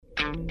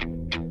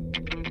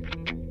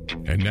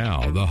And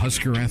now, the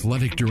Husker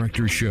Athletic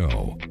Director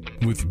Show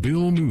with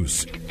Bill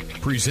Moose,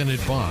 presented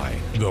by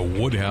the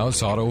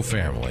Woodhouse Auto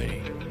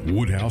Family.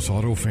 Woodhouse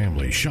Auto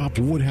Family. Shop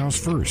Woodhouse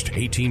first.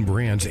 18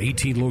 brands,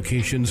 18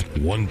 locations,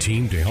 one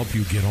team to help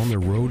you get on the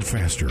road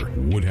faster.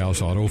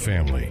 Woodhouse Auto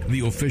Family,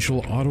 the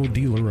official auto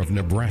dealer of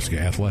Nebraska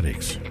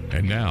Athletics.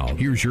 And now,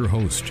 here's your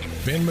host,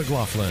 Ben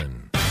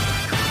McLaughlin.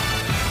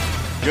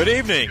 Good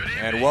evening,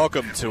 and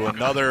welcome to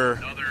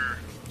another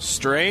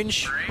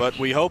strange, but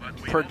we hope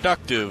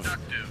productive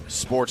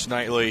Sports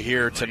Nightly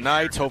here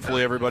tonight.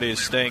 Hopefully everybody is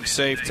staying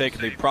safe,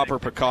 taking the proper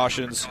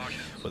precautions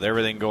with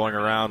everything going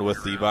around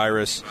with the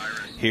virus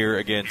here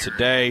again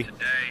today.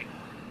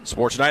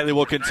 Sports Nightly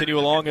will continue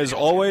along as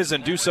always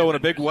and do so in a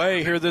big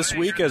way here this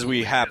week as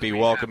we happy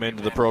welcome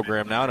into the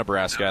program now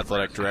Nebraska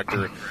Athletic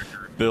Director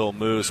Bill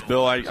Moose.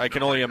 Bill, I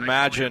can only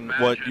imagine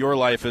what your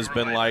life has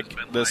been like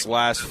this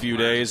last few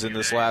days and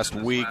this last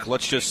week.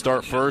 Let's just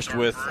start first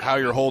with how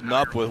you're holding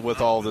up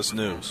with all this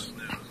news.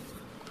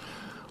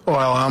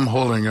 Well, I'm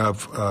holding up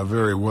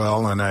very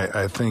well, and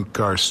I think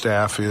our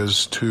staff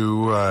is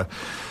too.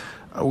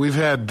 We've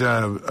had,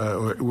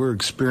 we're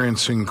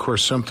experiencing, of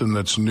course, something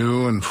that's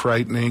new and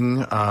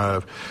frightening,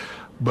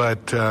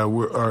 but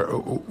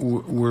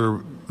we're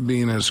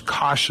being as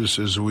cautious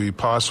as we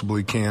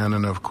possibly can,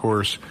 and of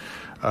course,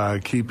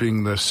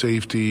 keeping the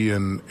safety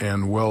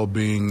and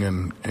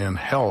well-being and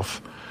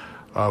health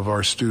of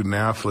our student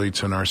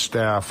athletes and our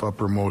staff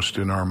uppermost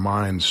in our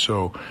minds.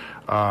 So,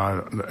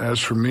 as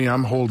for me,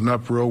 I'm holding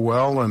up real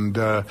well and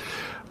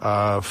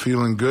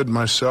feeling good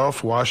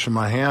myself, washing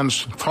my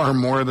hands far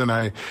more than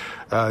I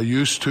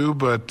used to,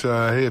 but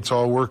hey, it's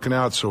all working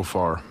out so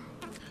far.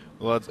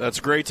 Well, that's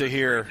great to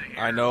hear.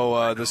 I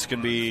know this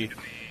can be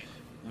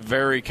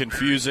very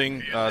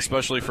confusing,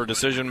 especially for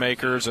decision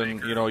makers,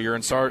 and you know you're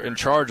in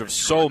charge of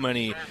so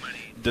many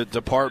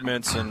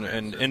departments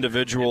and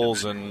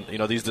individuals, and you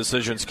know these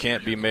decisions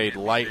can't be made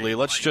lightly.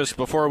 Let's just,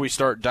 before we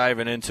start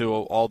diving into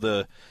all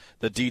the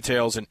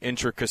details and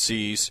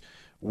intricacies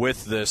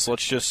with this,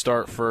 let's just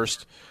start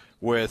first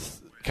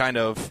with kind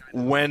of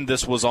when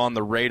this was on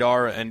the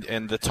radar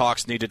and the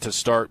talks needed to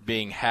start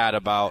being had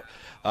about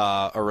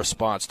a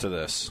response to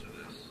this.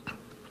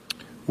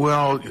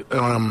 Well,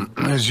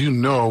 as you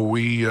know,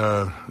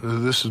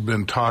 this has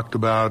been talked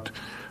about,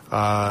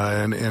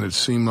 and it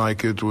seemed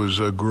like it was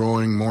a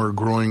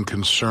growing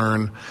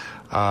concern.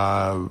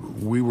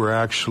 We were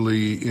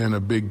actually in a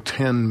Big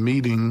Ten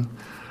meeting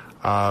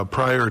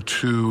prior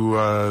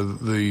to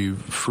the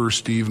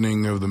first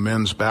evening of the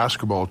men's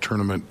basketball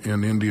tournament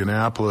in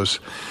Indianapolis.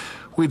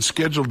 We'd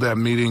scheduled that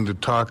meeting to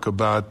talk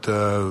about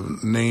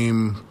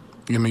name,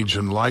 image,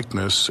 and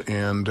likeness,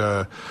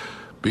 and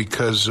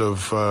because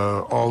of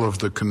all of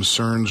the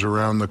concerns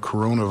around the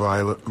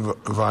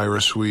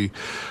coronavirus,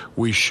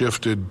 we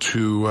shifted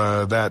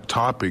to that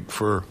topic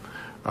for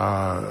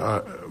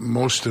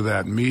most of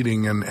that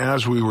meeting. And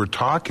as we were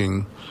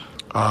talking,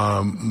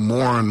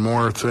 more and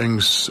more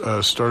things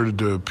started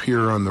to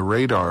appear on the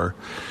radar,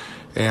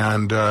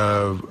 and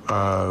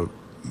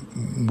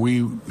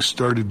we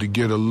started to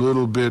get a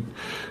little bit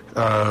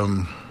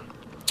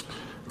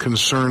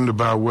concerned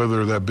about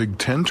whether that Big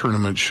Ten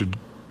tournament should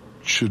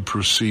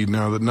proceed,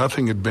 now that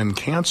nothing had been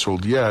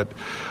canceled yet.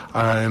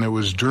 And it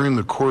was during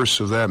the course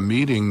of that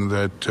meeting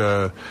that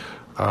the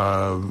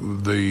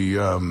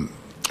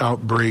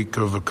outbreak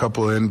of a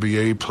couple of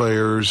NBA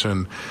players,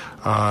 and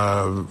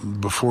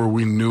before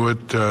we knew it,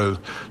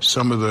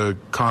 some of the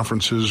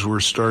conferences were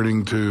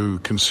starting to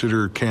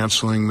consider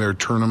canceling their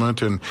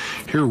tournament, and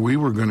here we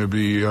were going to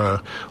be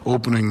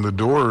opening the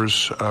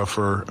doors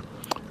for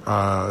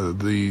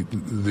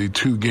the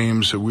two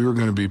games that we were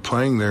going to be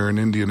playing there in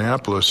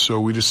Indianapolis. So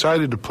we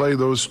decided to play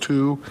those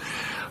two,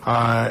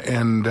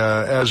 and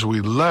as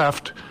we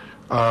left,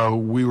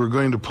 we were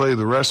going to play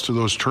the rest of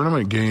those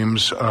tournament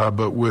games,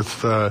 but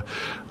with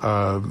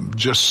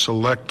just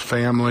select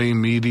family,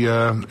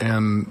 media,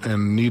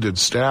 and needed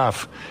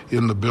staff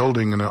in the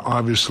building. And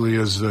obviously,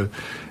 as the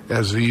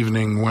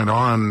evening went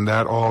on,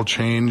 that all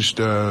changed,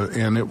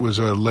 and it was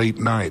a late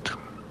night.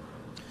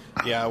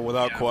 Yeah,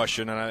 without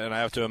question, and I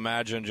have to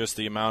imagine just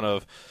the amount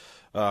of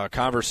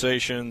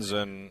conversations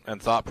and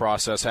thought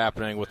process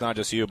happening with not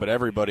just you, but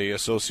everybody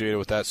associated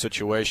with that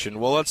situation.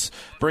 Well, let's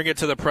bring it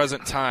to the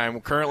present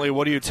time. Currently,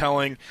 what are you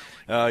telling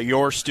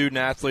your student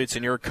athletes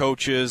and your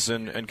coaches,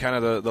 and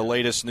kind of the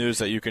latest news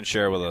that you can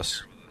share with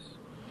us?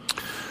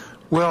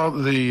 Well,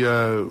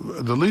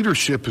 the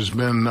leadership has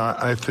been,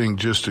 I think,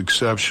 just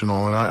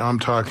exceptional, and I'm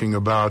talking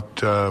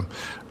about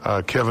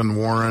Kevin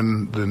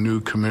Warren, the new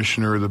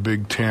commissioner of the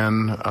Big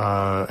Ten,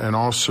 and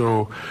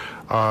also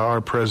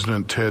our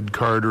president, Ted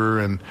Carter,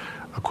 and,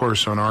 of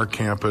course, on our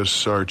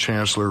campus, our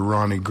chancellor,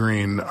 Ronnie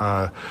Green.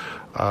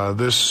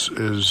 This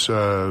is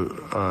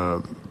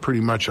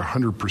pretty much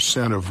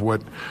 100% of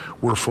what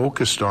we're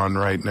focused on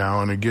right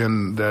now, and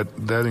again,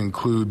 that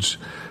includes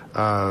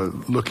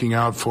looking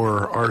out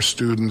for our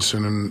students,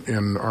 and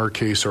in our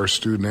case, our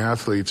student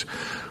athletes.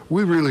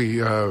 We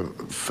really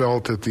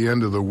felt at the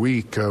end of the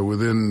week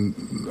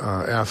within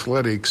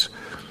athletics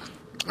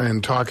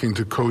and talking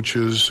to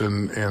coaches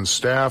and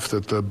staff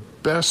that the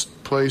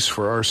best place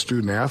for our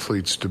student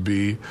athletes to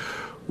be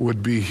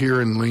would be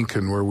here in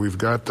Lincoln, where we've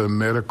got the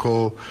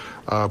medical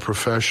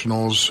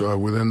professionals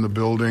within the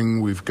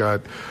building. We've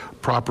got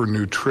proper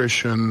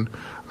nutrition.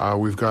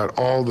 We've got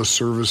all the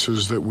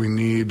services that we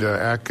need,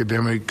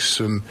 academics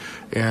and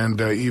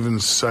even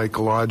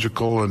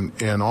psychological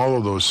and all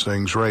of those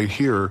things right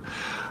here.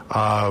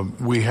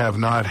 We have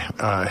not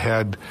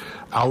had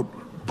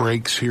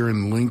outbreaks here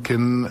in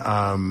Lincoln,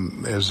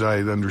 as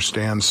I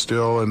understand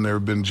still, and there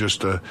have been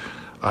just a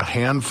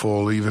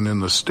handful even in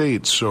the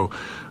state. So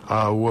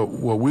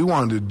what we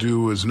wanted to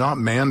do is not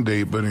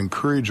mandate, but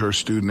encourage our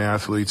student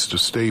athletes to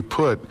stay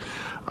put.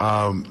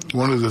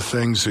 One of the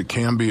things that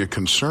can be a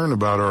concern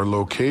about our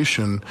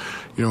location,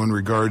 in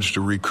regards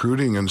to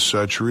recruiting and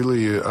such,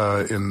 really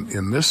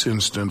in this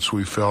instance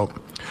we felt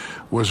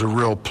was a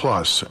real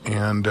plus.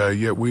 And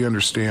yet we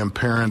understand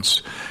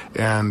parents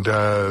and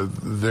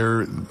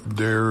their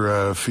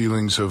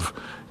feelings of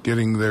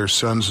getting their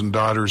sons and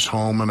daughters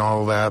home and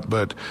all that,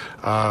 but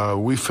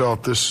we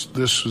felt this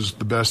was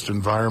the best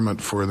environment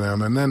for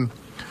them. And then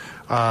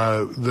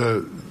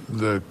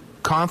the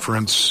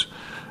conference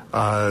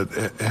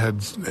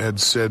had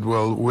said,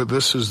 well,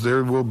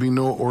 there will be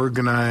no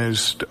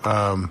organized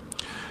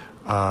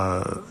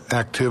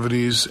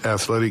activities,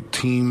 athletic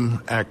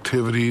team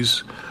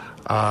activities,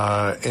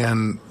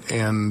 and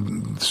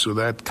so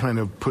that kind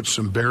of put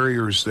some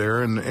barriers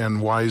there,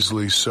 and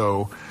wisely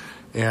so.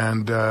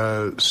 And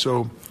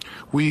so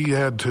we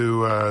had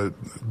to,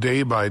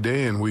 day by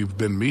day, and we've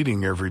been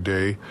meeting every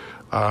day,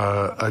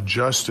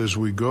 adjust as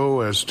we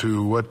go as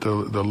to what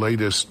the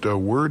latest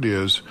word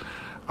is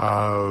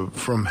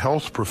from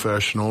health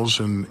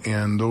professionals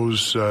and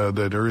those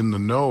that are in the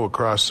know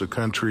across the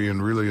country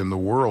and really in the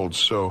world.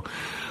 So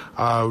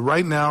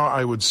right now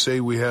I would say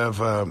we have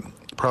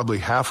probably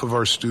half of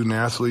our student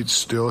athletes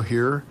still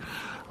here.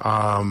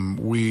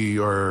 We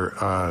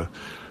are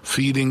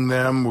feeding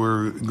them.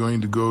 We're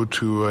going to go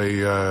to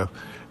a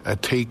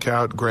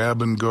takeout,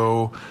 grab and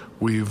go.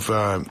 We've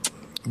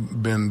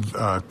been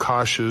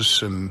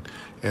cautious and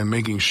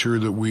making sure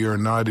that we are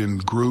not in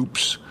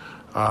groups.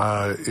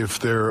 If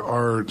there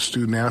are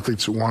student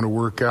athletes that want to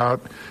work out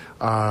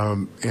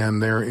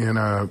and they're in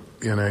a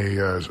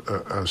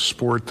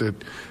sport that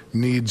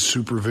needs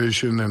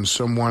supervision and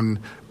someone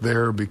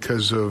there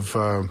because of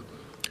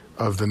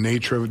the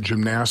nature of it,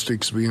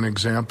 gymnastics being an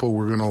example,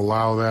 we're going to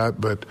allow that.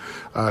 But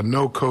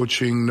no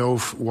coaching, no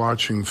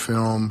watching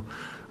film,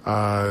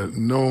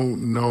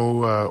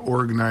 no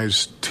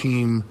organized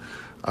team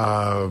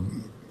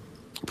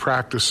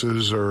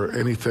practices or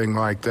anything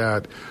like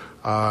that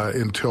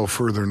until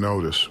further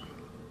notice.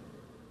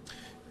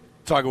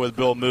 Talking with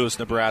Bill Moos,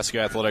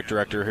 Nebraska Athletic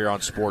Director here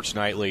on Sports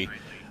Nightly.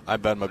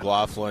 I'm Ben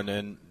McLaughlin,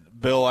 and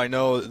Bill, I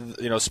know,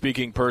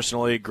 speaking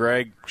personally,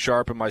 Greg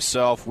Sharp and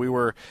myself, we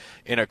were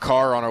in a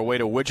car on our way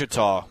to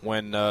Wichita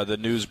when the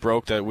news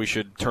broke that we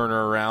should turn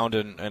around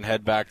and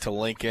head back to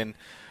Lincoln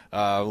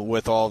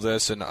with all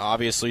this. And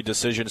obviously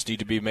decisions need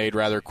to be made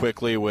rather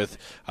quickly with,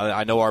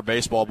 I know our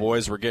baseball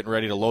boys were getting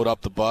ready to load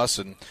up the bus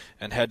and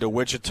head to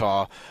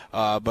Wichita.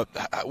 But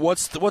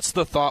what's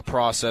the thought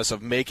process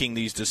of making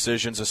these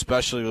decisions,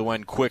 especially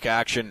when quick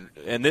action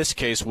in this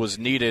case was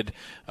needed,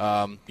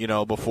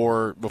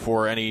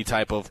 before any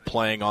type of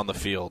playing on the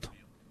field?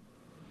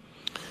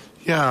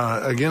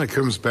 Yeah, again, it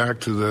comes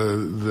back to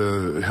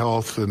the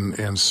health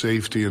and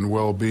safety and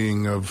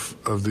well-being of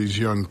these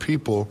young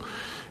people.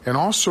 And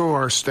also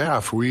our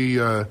staff. We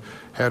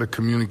had a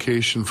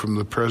communication from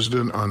the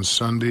president on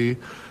Sunday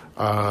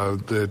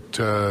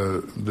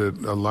that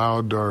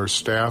allowed our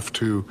staff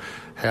to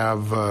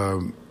have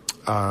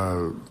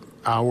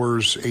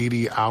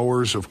 80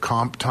 hours of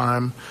comp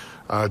time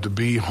to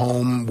be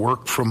home,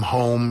 work from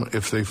home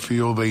if they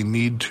feel they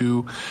need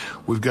to.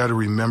 We've got to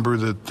remember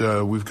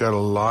that we've got a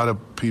lot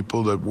of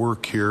people that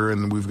work here,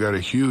 and we've got a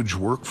huge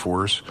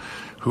workforce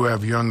who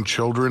have young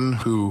children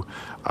who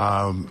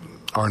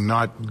are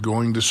not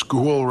going to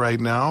school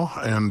right now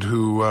and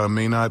who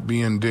may not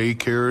be in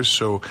daycares.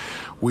 So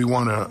we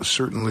want to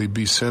certainly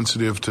be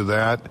sensitive to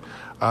that.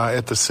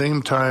 At the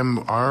same time,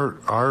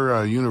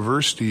 our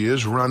university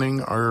is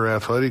running. Our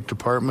athletic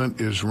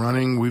department is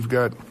running. We've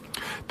got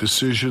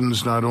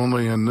decisions not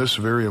only in this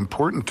very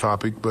important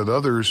topic, but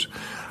others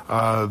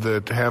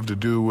that have to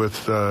do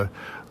with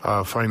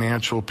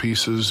financial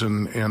pieces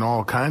and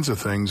all kinds of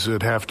things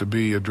that have to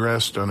be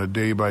addressed on a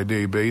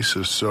day-by-day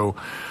basis. So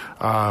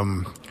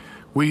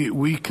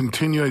we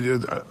continue.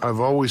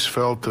 I've always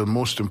felt the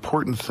most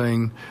important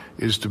thing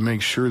is to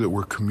make sure that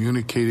we're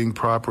communicating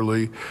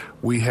properly.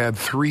 We had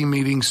 3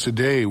 meetings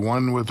today,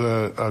 one with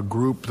a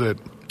group that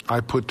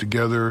I put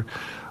together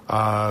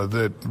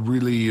that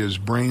really is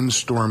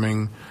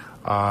brainstorming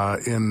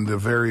in the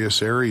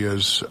various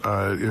areas.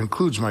 It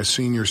includes my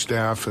senior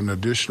staff and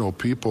additional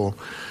people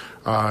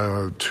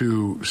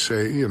to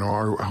say,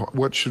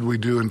 what should we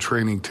do in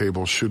training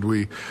tables? Should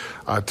we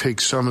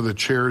take some of the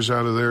chairs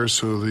out of there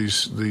so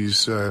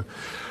these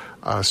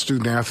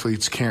student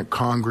athletes can't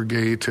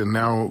congregate, and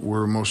now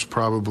we're most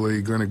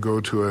probably going to go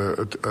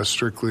to a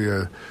strictly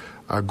a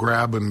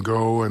grab and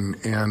go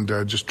and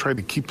just try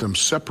to keep them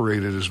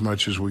separated as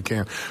much as we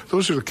can.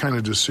 Those are the kind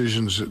of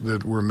decisions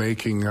that we're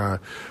making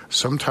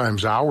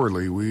sometimes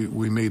hourly.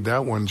 We made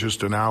that one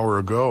just an hour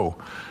ago.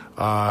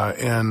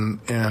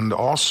 And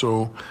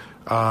also,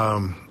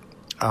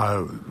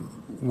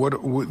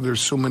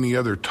 there's so many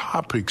other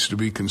topics to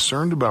be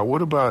concerned about.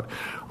 What about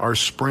our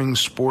spring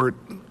sport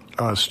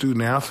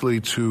student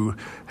athletes who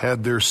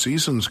had their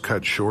seasons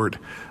cut short?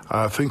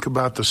 Think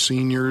about the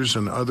seniors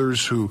and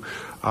others who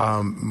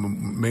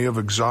may have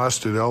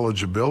exhausted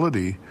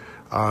eligibility.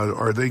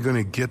 Are they going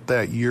to get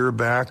that year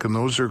back? And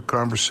those are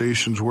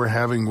conversations we're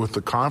having with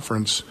the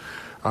conference,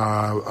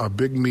 a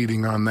big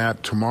meeting on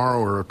that tomorrow,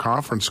 or a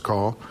conference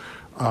call,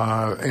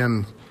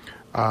 and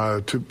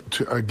to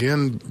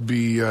again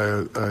be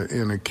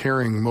in a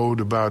caring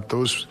mode about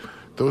those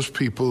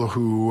people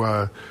who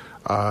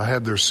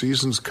had their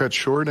seasons cut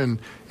short, and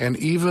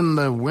even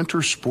the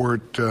winter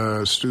sport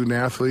student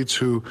athletes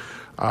who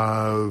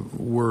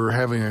were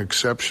having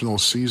exceptional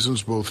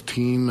seasons, both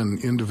team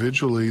and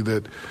individually,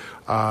 that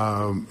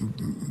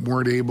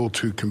weren't able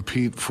to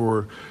compete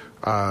for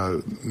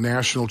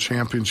national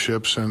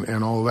championships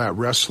and all that.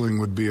 Wrestling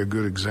would be a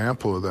good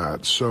example of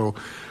that. So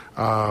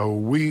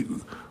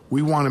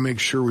we want to make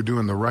sure we're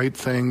doing the right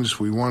things.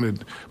 We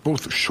wanted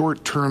both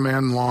short-term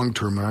and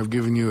long-term. And I've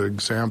given you an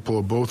example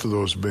of both of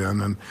those,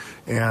 Ben.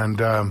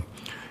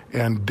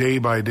 And day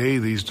by day,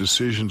 these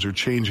decisions are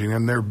changing,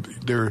 and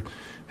they're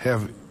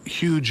have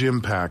huge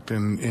impact.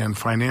 And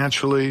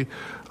financially,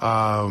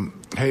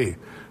 hey,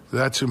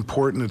 that's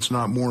important. It's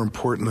not more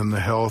important than the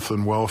health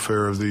and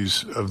welfare of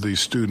these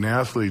student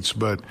athletes.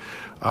 But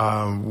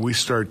we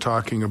start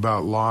talking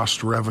about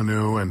lost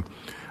revenue, and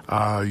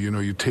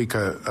you take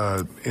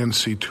a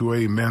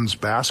NC2A men's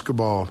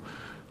basketball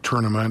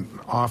tournament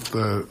off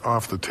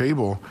the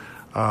table.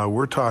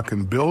 We're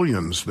talking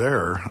billions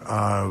there,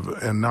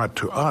 and not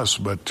to us,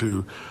 but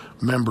to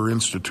member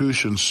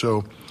institutions.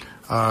 So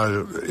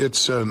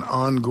it's an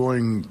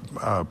ongoing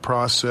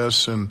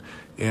process, and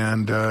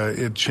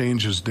it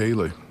changes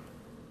daily.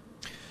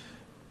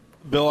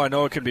 Bill, I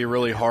know it can be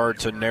really hard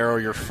to narrow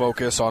your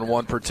focus on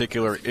one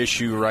particular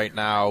issue right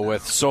now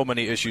with so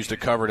many issues to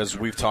cover, as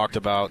we've talked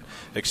about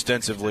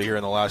extensively here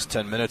in the last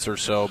 10 minutes or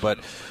so. But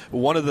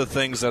one of the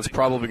things that's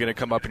probably going to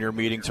come up in your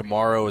meeting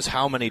tomorrow is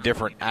how many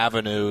different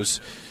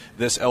avenues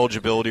this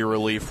eligibility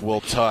relief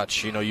will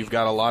touch. You've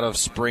got a lot of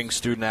spring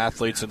student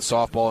athletes in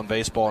softball and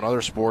baseball and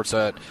other sports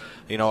that,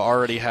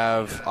 already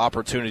have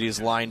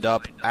opportunities lined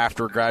up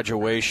after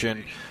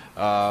graduation.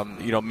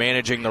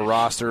 Managing the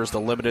rosters, the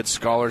limited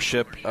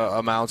scholarship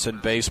amounts in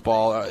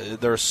baseball.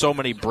 There are so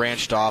many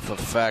branched off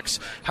effects.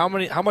 How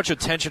much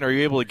attention are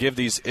you able to give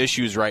these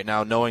issues right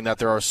now, knowing that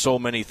there are so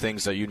many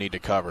things that you need to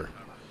cover?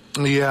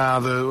 Yeah,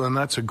 and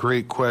that's a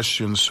great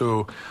question.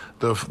 So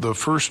the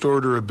first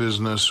order of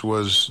business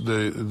was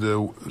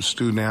the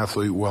student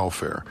athlete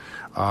welfare,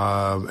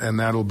 and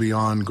that'll be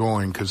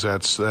ongoing because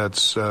that's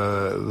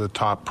the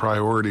top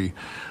priority.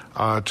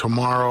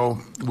 Tomorrow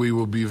we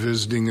will be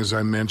visiting, as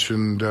I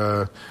mentioned,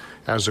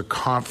 as a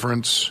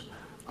conference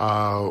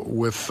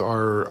with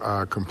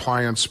our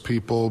compliance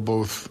people,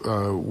 both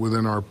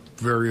within our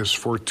various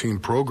 14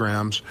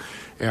 programs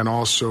and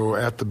also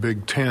at the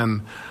Big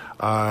Ten,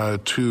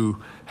 to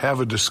have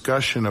a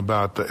discussion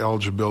about the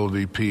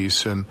eligibility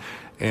piece.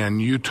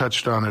 And you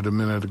touched on it a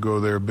minute ago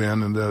there,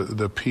 Ben, and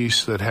the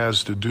piece that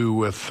has to do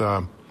with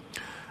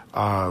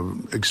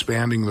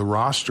expanding the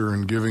roster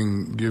and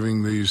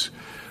giving these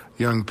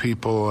young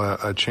people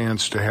a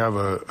chance to have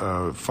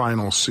a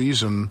final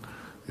season,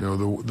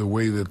 the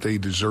way that they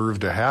deserve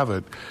to have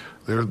it.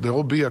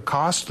 There'll be a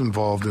cost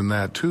involved in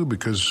that too,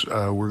 because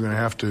we're going to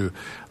have to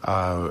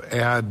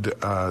add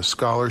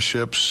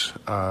scholarships,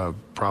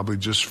 probably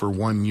just for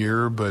 1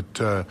 year, but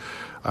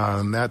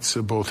that's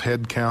both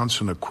head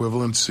counts and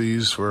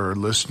equivalencies for our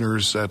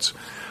listeners. That's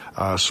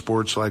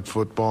sports like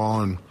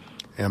football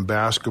and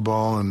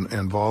basketball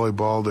and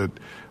volleyball, that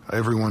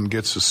everyone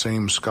gets the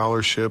same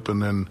scholarship,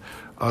 and then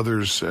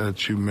others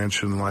that you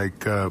mentioned,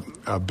 like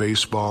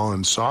baseball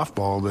and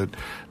softball, that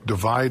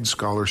divide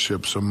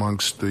scholarships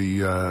amongst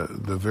the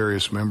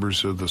various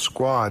members of the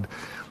squad.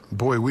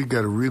 Boy, we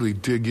got to really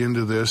dig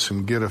into this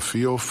and get a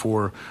feel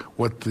for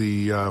what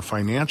the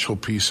financial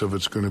piece of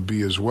it's going to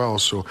be as well.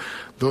 So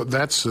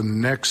that's the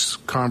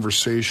next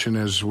conversation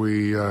as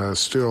we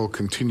still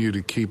continue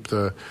to keep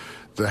the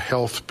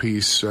health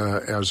piece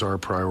as our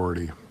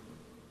priority.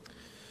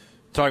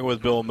 Talking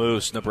with Bill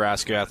Moos,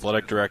 Nebraska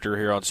Athletic Director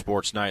here on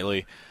Sports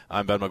Nightly.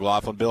 I'm Ben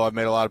McLaughlin. Bill, I've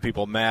made a lot of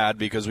people mad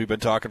because we've been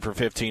talking for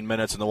 15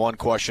 minutes, and the one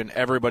question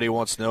everybody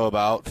wants to know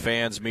about,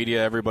 fans,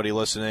 media, everybody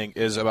listening,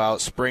 is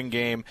about spring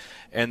game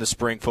and the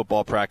spring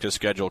football practice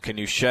schedule. Can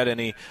you shed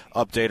any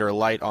update or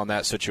light on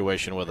that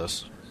situation with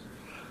us?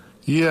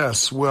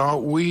 Yes.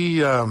 Well,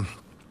 we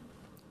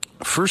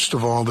first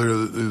of all,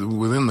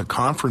 within the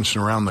conference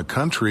and around the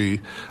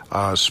country,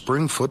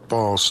 spring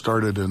football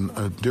started in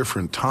a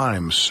different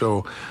time.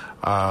 So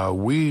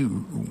We,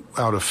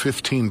 out of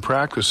 15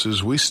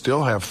 practices, we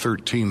still have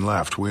 13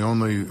 left. We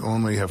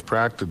only have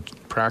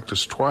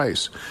practiced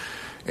twice.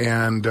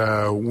 And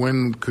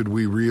when could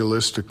we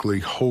realistically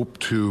hope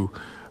to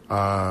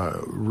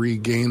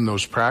regain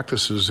those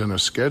practices in a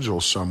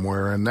schedule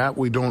somewhere? And that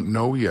we don't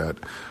know yet.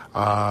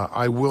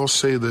 I will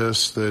say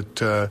this, that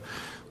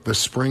the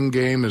spring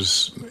game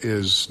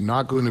is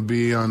not going to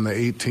be on the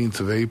 18th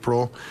of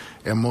April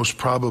and most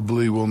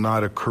probably will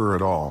not occur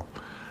at all.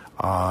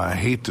 I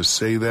hate to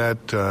say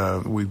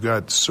that. We've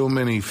got so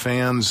many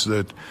fans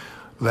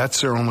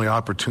that's their only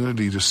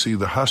opportunity to see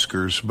the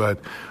Huskers, but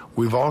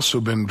we've also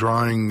been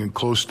drawing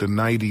close to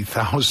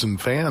 90,000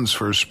 fans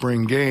for a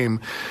spring game,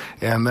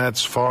 and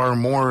that's far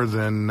more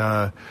than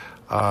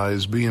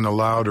is being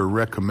allowed or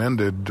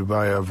recommended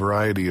by a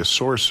variety of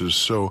sources.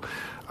 So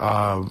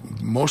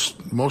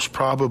most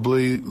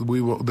probably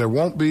there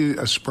won't be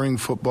a spring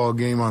football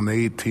game on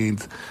the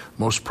 18th,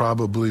 most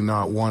probably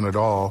not one at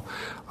all.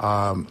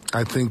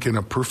 I think in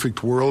a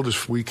perfect world,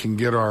 if we can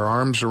get our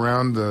arms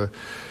around the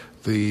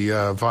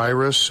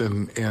virus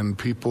and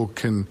people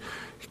can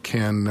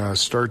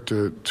start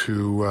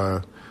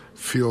to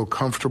feel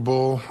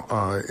comfortable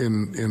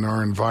in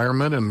our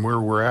environment and where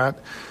we're at,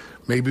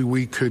 maybe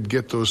we could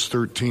get those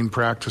 13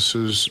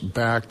 practices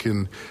back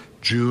in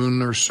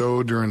June or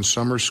so during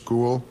summer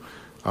school.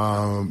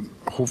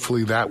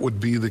 Hopefully that would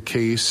be the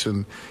case.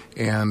 And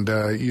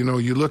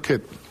you look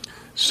at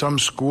some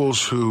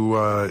schools who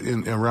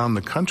around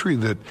the country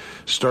that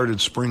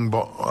started spring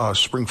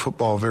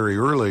football very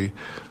early,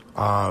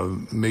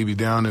 maybe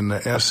down in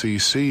the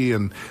SEC,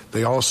 and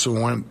they also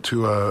went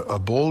to a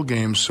bowl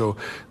game, so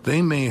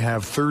they may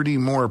have 30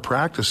 more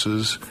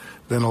practices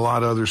than a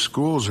lot of other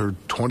schools, or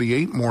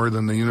 28 more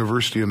than the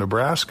University of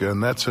Nebraska,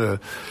 and that's a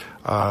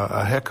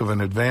heck of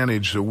an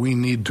advantage that we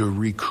need to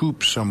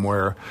recoup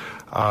somewhere.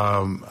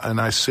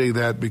 And I say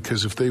that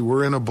because if they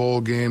were in a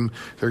bowl game,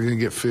 they're going to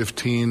get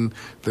 15.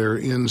 They're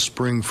in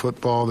spring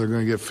football, they're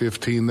going to get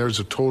 15. There's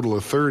a total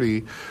of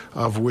 30,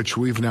 of which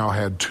we've now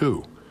had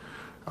 2.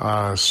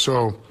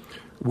 So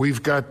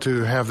we've got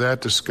to have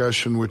that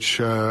discussion,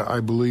 which I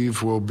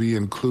believe will be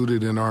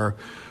included in our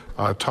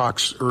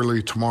talks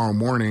early tomorrow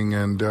morning,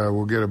 and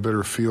we'll get a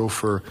better feel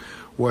for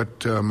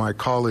what my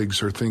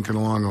colleagues are thinking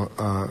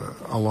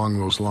along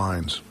those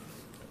lines.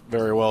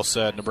 Very well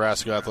said.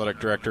 Nebraska Athletic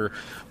Director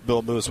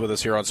Bill Moos with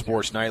us here on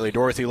Sports Nightly.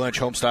 Dorothy Lynch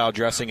Homestyle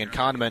Dressing and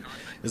Condiment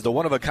is the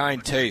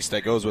one-of-a-kind taste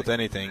that goes with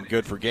anything,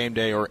 good for game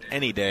day or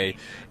any day.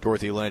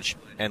 Dorothy Lynch,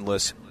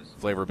 endless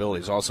flavor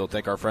abilities. Also,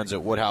 thank our friends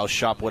at Woodhouse.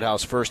 Shop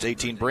Woodhouse first.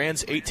 18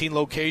 brands, 18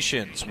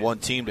 locations. One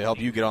team to help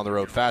you get on the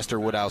road faster.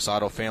 Woodhouse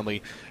Auto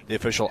Family, the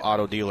official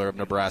auto dealer of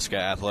Nebraska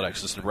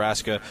Athletics. This is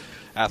Nebraska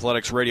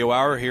Athletics Radio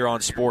Hour here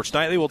on Sports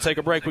Nightly. We'll take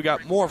a break. We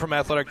got more from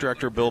Athletic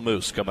Director Bill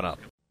Moos coming up.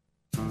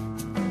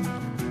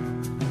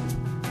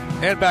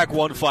 And back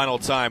one final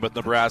time with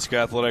Nebraska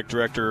Athletic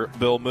Director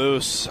Bill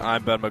Moos.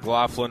 I'm Ben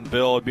McLaughlin.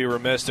 Bill, would be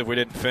remiss if we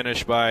didn't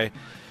finish by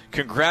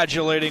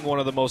congratulating one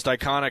of the most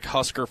iconic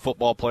Husker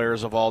football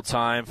players of all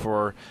time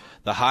for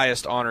the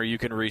highest honor you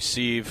can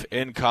receive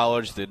in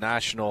college, the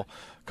National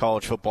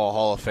College Football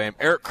Hall of Fame.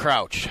 Eric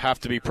Crouch, have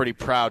to be pretty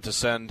proud to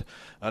send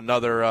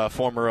another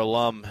former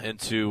alum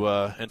into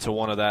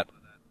one of that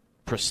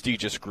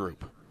prestigious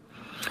group.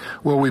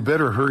 Well, we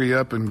better hurry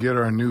up and get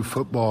our new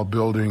football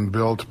building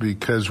built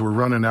because we're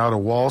running out of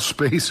wall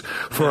space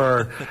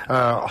for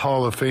our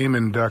Hall of Fame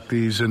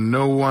inductees, and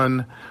no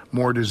one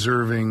more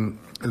deserving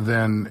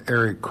than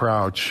Eric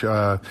Crouch.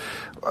 A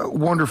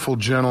wonderful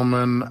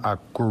gentleman, a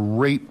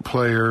great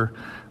player,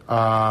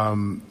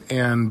 and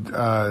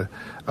a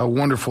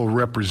wonderful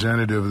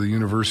representative of the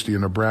University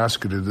of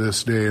Nebraska to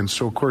this day. And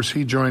so, of course,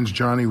 he joins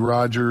Johnny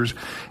Rogers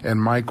and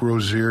Mike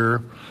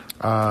Rozier,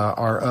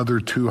 our other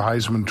 2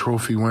 Heisman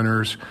Trophy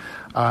winners.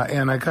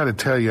 And I got to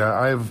tell you,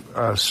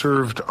 I've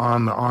served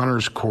on the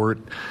honors court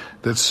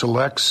that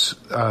selects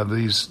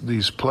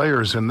these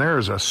players, and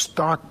there's a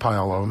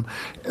stockpile of them,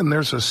 and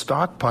there's a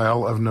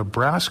stockpile of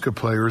Nebraska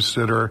players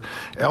that are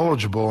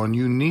eligible, and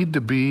you need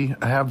to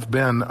have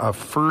been a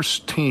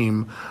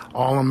first-team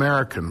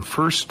All-American,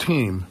 first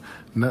team,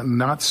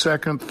 not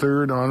second,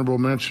 third, honorable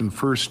mention,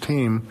 first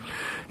team,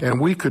 and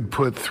we could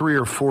put 3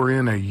 or 4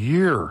 in a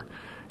year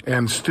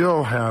and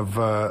still have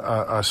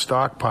a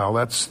stockpile.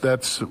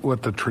 That's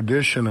what the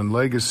tradition and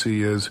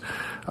legacy is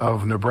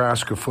of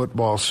Nebraska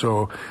football.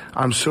 So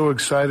I'm so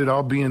excited.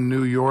 I'll be in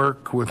New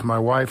York with my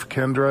wife,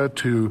 Kendra,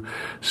 to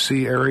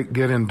see Eric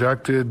get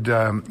inducted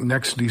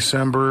next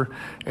December,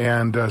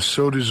 and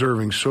so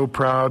deserving, so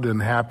proud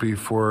and happy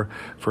for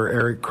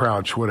Eric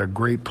Crouch. What a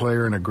great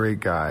player and a great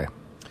guy.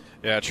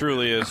 Yeah, it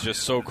truly is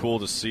just so cool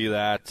to see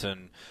that,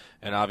 and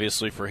and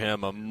obviously for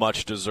him a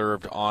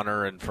much-deserved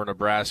honor, and for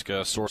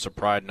Nebraska a source of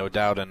pride, no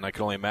doubt. And I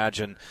can only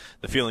imagine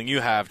the feeling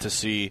you have to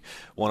see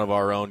one of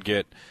our own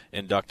get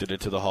inducted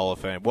into the Hall of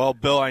Fame. Well,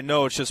 Bill, I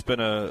know it's just been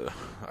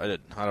I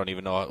don't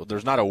even know,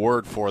 there's not a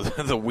word for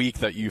the week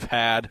that you've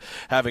had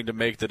having to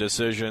make the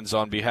decisions.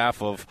 On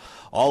behalf of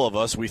all of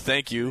us, we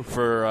thank you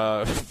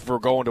for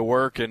going to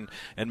work and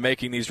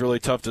making these really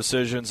tough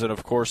decisions, and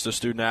of course the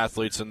student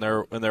athletes and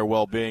their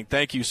well-being.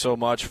 Thank you so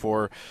much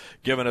for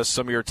giving us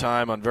some of your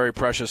time on very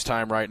precious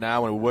time right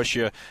now, and we wish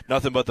you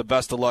nothing but the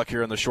best of luck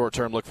here in the short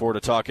term. Look forward to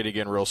talking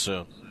again real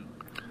soon.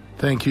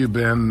 Thank you,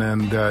 Ben,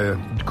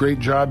 and great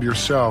job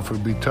yourself. It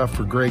would be tough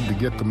for Greg to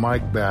get the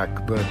mic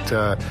back,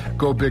 but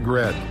go Big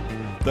Red.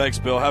 Thanks,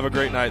 Bill. Have a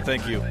great night.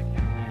 Thank you.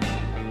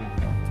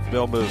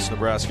 Bill Moos,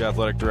 Nebraska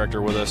Athletic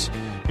Director, with us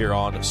here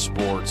on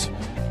Sports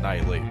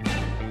Nightly.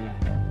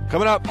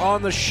 Coming up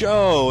on the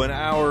show in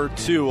hour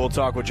 2, we'll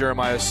talk with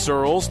Jeremiah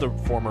Searles, the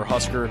former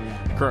Husker,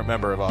 current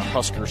member of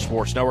Husker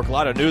Sports Network. A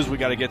lot of news we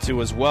got to get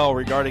to as well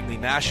regarding the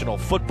National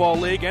Football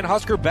League, and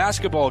Husker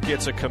basketball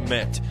gets a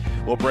commit.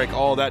 We'll break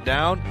all that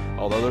down.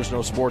 Although there's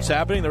no sports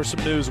happening, there's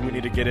some news we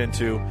need to get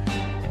into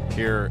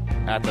here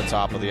at the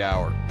top of the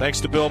hour.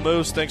 Thanks to Bill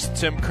Moos. Thanks to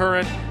Tim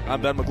Curran.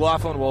 I'm Ben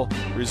McLaughlin. We'll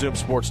resume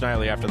Sports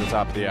Nightly after the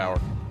top of the hour.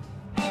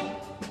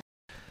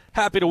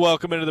 Happy to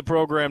welcome into the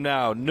program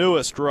now,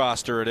 newest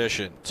roster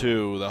addition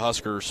to the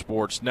Husker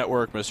Sports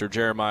Network, Mr.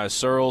 Jeremiah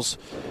Searles.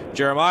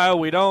 Jeremiah,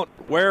 we don't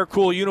wear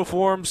cool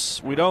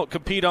uniforms. We don't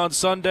compete on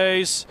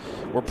Sundays.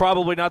 We're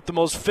probably not the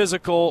most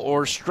physical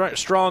or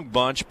strong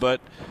bunch,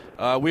 but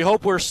we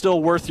hope we're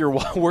still worth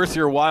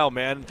your while,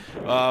 man.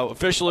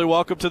 Officially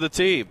welcome to the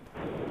team.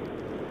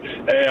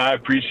 Hey, I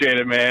appreciate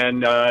it,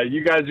 man.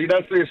 You guys, you're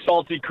definitely a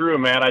salty crew,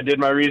 man. I did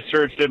my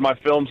research, did my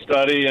film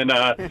study, and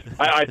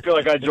I feel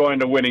like I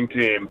joined a winning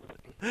team.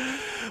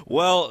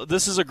 Well,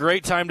 this is a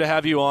great time to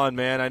have you on,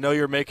 man. I know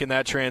you're making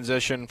that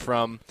transition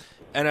from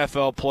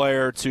NFL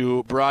player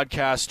to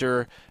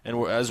broadcaster,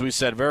 and as we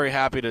said, very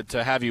happy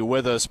to have you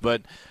with us,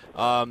 but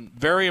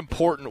very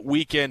important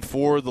weekend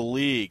for the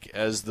league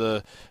as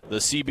the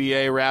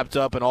CBA wrapped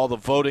up and all the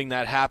voting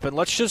that happened.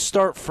 Let's just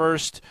start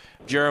first,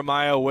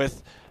 Jeremiah,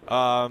 with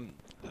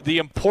the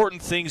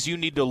important things you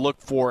need to look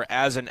for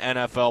as an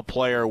NFL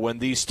player when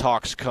these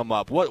talks come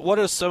up. What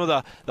are some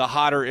of the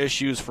hotter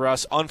issues for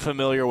us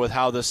unfamiliar with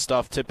how this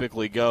stuff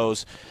typically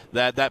goes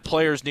that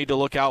players need to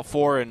look out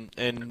for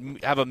and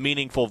have a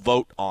meaningful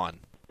vote on?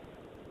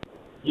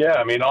 Yeah,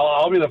 I mean,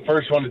 I'll be the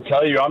first one to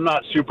tell you I'm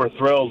not super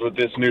thrilled with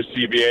this new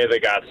CBA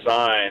that got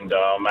signed.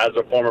 As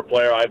a former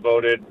player, I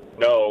voted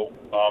no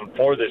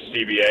for this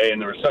CBA,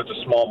 and there was such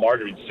a small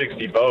margin,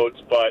 60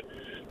 votes, but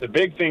the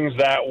big things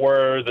that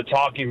were the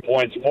talking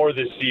points for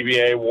this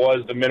CBA was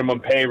the minimum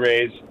pay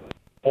raise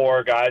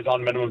for guys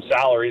on minimum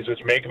salaries, which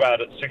make about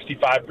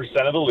 65%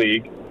 of the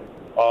league,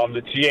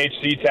 the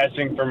THC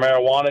testing for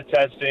marijuana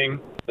testing,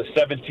 the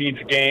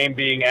 17th game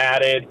being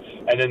added,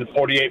 and then the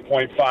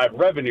 48.5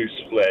 revenue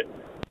split.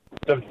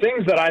 The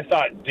things that I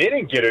thought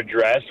didn't get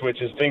addressed,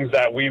 which is things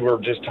that we were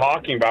just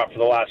talking about for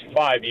the last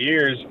 5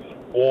 years,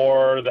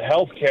 or the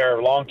healthcare,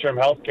 long-term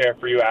healthcare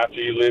for you after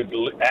you leave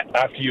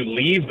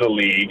the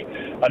league.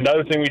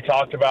 Another thing we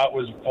talked about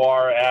was as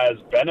far as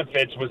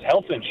benefits was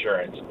health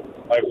insurance.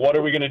 Like, what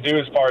are we going to do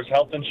as far as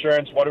health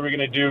insurance? What are we going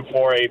to do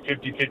for a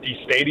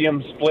 50-50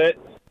 stadium split,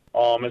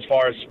 as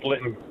far as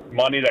splitting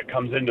money that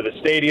comes into the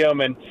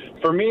stadium? And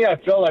for me, I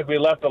feel like we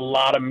left a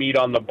lot of meat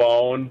on the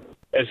bone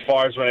as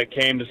far as when it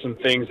came to some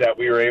things that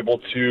we were able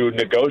to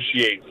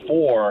negotiate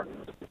for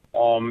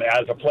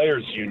as a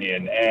players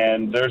union.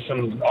 And there's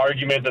some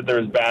argument that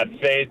there's bad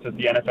faith, that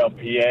the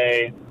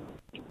NFLPA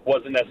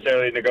wasn't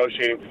necessarily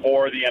negotiating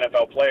for the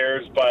NFL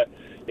players. But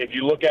if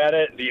you look at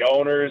it, the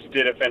owners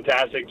did a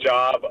fantastic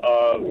job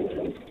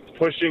of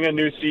pushing a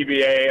new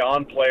CBA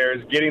on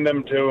players, getting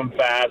them to them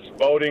fast,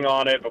 voting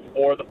on it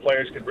before the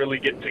players could really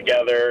get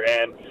together,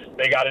 and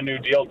they got a new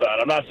deal done.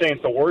 I'm not saying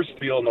it's the worst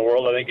deal in the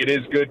world. I think it is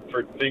good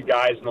for the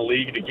guys in the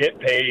league to get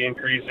pay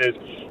increases,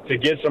 to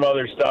get some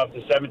other stuff. The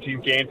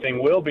 17th game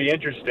thing will be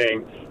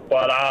interesting,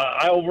 but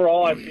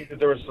overall I think that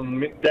there was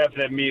some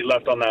definite meat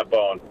left on that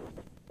bone.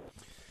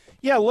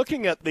 Yeah,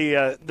 looking at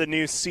the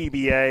new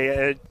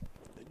CBA,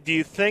 do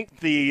you think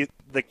the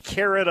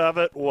carrot of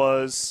it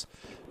was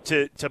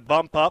to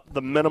bump up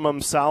the minimum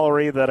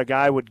salary that a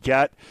guy would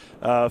get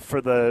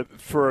for the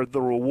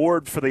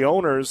reward for the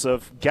owners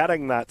of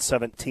getting that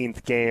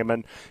 17th game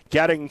and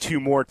getting two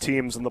more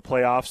teams in the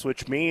playoffs,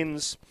 which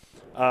means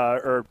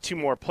or two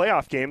more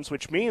playoff games,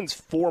 which means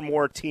four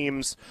more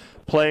teams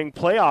playing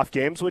playoff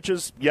games, which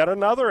is yet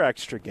another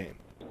extra game?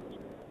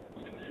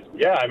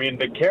 Yeah, I mean,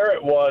 the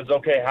carrot was,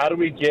 okay, how do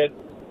we get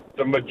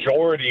the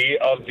majority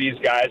of these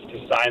guys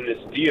to sign this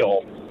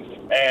deal?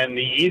 And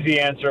the easy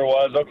answer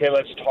was, okay,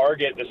 let's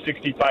target the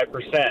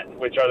 65%,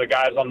 which are the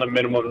guys on the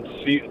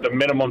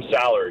minimum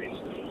salaries.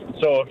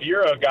 So if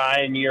you're a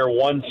guy in year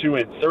 1, 2,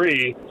 and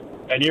 3,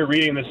 and you're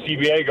reading the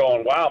CBA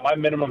going, wow, my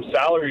minimum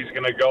salary is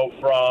going to go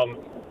from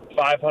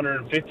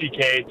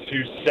 $550K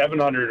to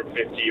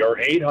 $750 or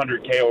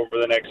 $800K over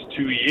the next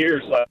 2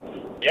 years.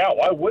 yeah,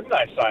 why wouldn't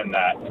I sign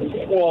that?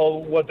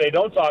 Well, what they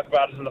don't talk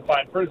about is in the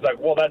fine print is like,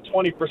 well, that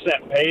 20%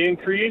 pay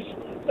increase,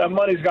 that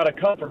money's got to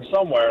come from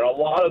somewhere. And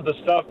a lot of the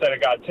stuff that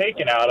it got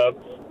taken out of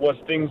was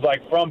things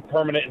like from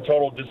permanent and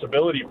total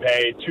disability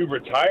pay to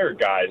retired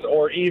guys,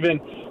 or even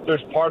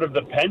there's part of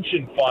the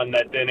pension fund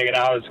that then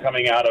now is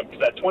coming out of,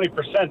 because that 20%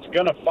 is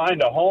going to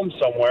find a home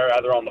somewhere,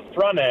 either on the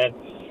front end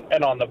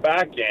and on the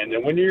back end.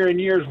 And when you're in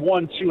years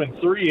 1, 2, and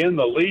 3 in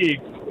the league,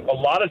 a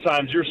lot of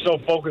times you're so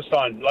focused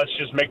on, let's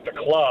just make the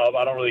club.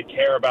 I don't really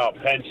care about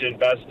pension,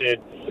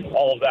 vested,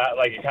 all of that.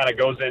 Like, it kind of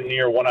goes in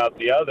near one out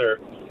the other,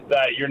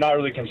 that you're not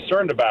really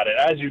concerned about it.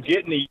 As you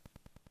get in the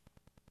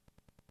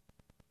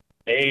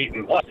 8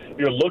 and plus,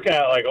 you're looking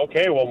at like,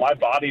 okay, well, my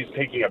body's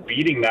taking a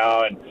beating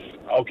now, and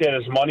okay,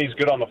 this money's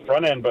good on the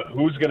front end, but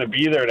who's going to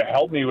be there to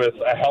help me with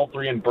a health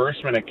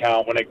reimbursement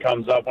account when it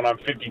comes up when I'm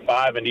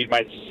 55 and need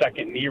my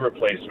second knee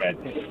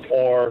replacement?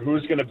 Or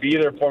who's going to be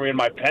there for me in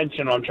my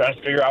pension when I'm trying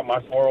to figure out my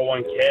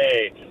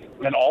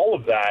 401k and all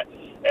of that?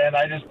 And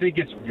I just think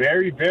it's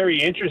very, very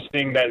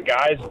interesting that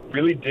guys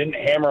really didn't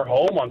hammer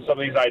home on some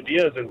of these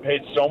ideas and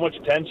paid so much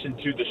attention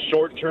to the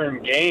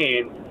short-term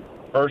gain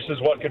versus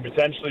what could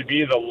potentially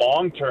be the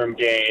long-term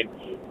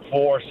gain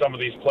for some of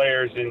these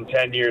players in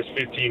 10 years,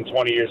 15,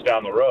 20 years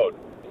down the road.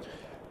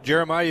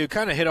 Jeremiah, you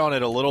kind of hit on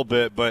it a little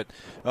bit, but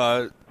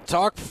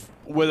talk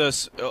with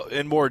us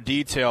in more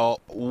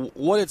detail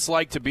what it's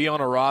like to be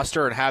on a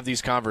roster and have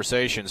these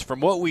conversations.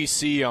 From what we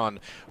see on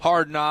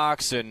Hard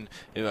Knocks and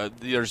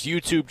there's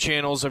YouTube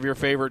channels of your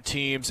favorite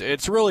teams,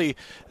 it's really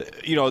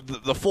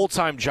the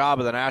full-time job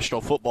of the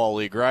National Football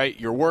League, right?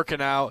 You're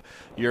working out,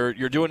 you're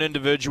doing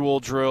individual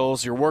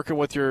drills, you're working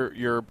with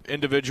your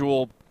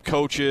individual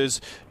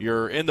coaches,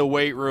 you're in the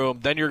weight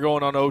room, then you're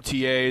going on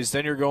OTAs,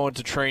 then you're going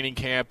to training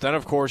camp, then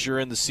of course you're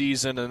in the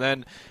season, and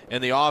then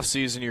in the off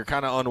season you're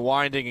kind of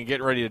unwinding and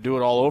getting ready to do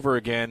it all over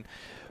again.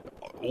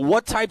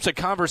 What types of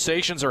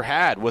conversations are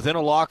had within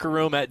a locker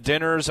room, at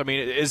dinners? I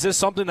mean, is this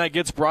something that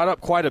gets brought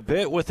up quite a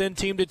bit within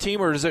team to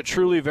team, or does it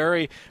truly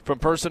vary from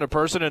person to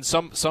person, and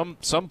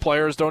some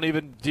players don't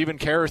even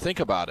care or think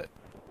about it?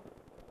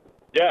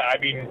 Yeah, I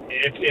mean,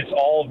 it's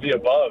all of the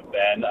above,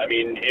 Ben. I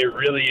mean, it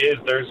really is.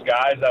 There's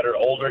guys that are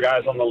older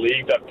guys on the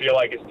league that feel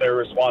like it's their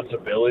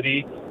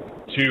responsibility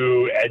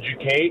to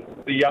educate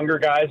the younger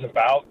guys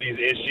about these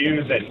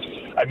issues.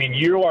 And, I mean,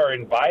 you are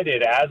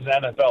invited as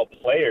an NFL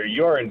player.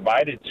 You are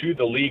invited to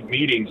the league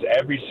meetings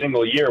every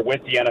single year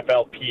with the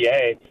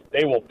NFLPA.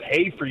 They will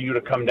pay for you to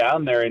come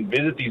down there and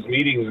visit these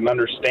meetings and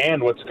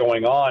understand what's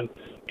going on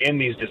in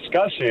these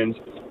discussions.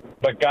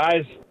 But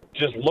guys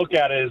just look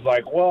at it as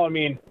like, well, I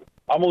mean,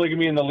 I'm only going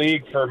to be in the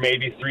league for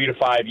maybe 3 to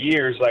 5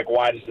 years. Like,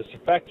 why does this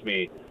affect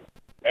me?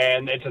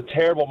 And it's a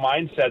terrible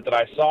mindset that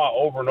I saw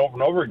over and over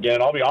and over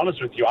again. I'll be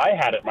honest with you, I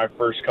had it my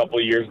first couple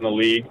of years in the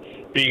league,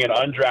 being an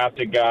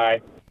undrafted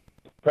guy,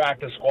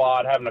 practice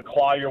squad, having to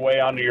claw your way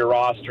onto your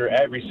roster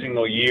every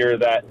single year,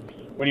 that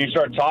when you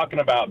start talking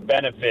about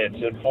benefits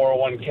and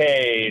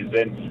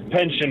 401ks and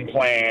pension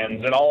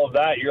plans and all of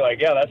that, you're like,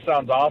 yeah, that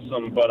sounds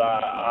awesome, but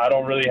I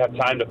don't really have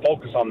time to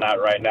focus on that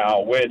right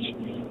now, which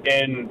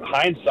in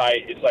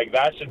hindsight, it's like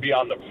that should be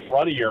on the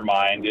front of your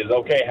mind is,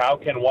 okay, how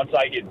can, once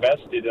I get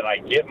vested and I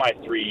get my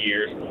 3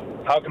 years,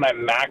 how can I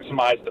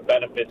maximize the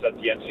benefits that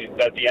the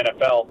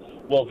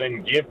NFL will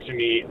then give to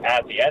me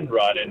at the end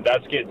run? And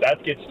that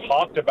gets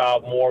talked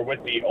about more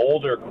with the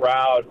older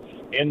crowd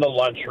in the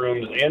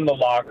lunchrooms, in the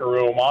locker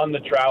room, on the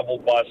travel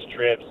bus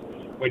trips.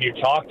 When you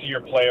talk to your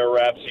player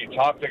reps, you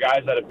talk to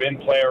guys that have been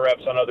player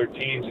reps on other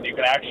teams, and you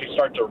can actually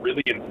start to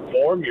really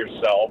inform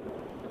yourself.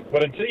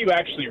 But until you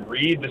actually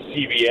read the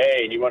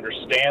CBA and you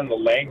understand the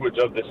language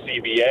of the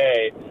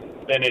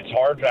CBA, then it's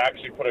hard to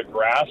actually put a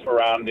grasp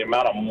around the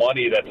amount of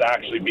money that's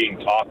actually being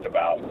talked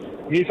about.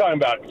 When you're talking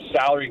about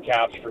salary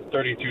caps for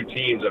 32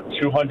 teams of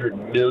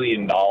 $200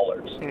 million.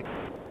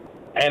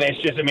 And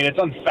it's just, I mean, it's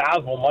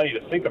unfathomable money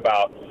to think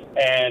about.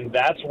 And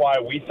that's why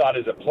we thought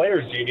as a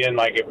players union,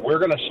 like, if we're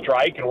going to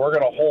strike and we're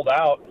going to hold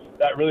out,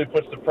 that really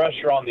puts the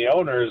pressure on the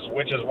owners,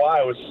 which is why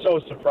I was so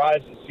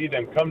surprised to see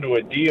them come to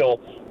a deal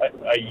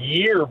a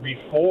year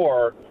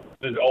before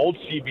the old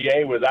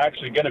CBA was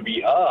actually going to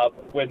be up,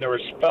 when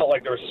felt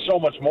like there was so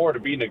much more to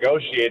be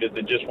negotiated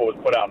than just what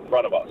was put out in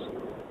front of us.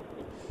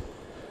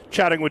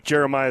 Chatting with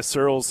Jeremiah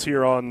Searles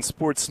here on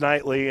Sports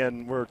Nightly,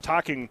 and we're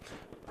talking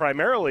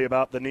primarily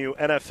about the new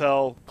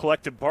NFL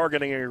collective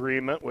bargaining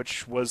agreement,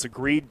 which was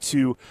agreed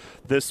to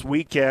this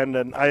weekend.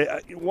 And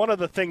one of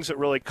the things that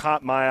really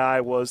caught my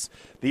eye was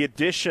the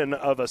addition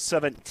of a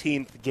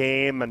 17th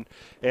game.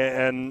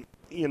 And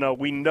you know,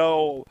 we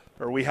know,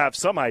 or we have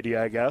some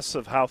idea, I guess,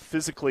 of how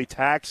physically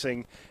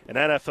taxing an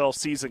NFL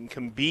season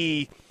can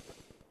be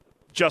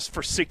just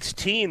for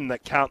 16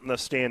 that count in the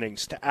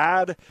standings. To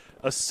add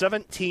a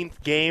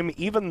 17th game,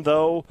 even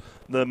though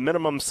the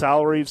minimum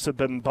salaries have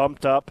been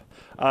bumped up,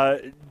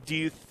 do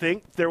you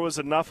think there was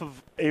enough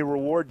of a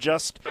reward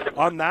just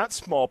on that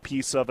small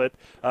piece of it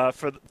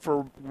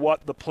for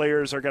what the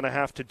players are going to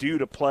have to do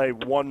to play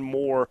one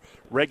more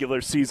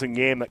regular season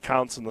game that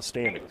counts in the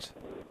standings?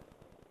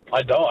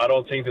 I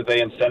don't think that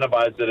they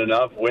incentivized it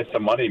enough with the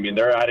money. I mean,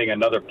 they're adding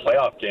another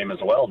playoff game as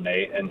well,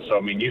 Nate. And so,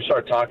 I mean, you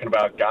start talking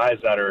about guys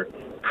that are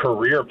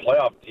career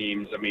playoff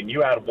teams. I mean,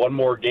 you add one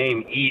more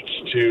game each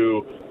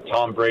to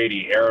Tom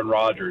Brady, Aaron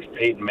Rodgers,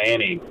 Peyton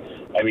Manning.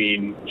 I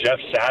mean, Jeff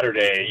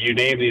Saturday. You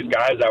name these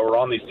guys that were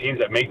on these teams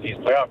that make these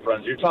playoff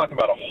runs. You're talking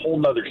about a whole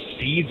nother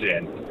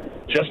season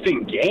just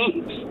in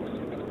games.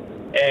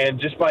 And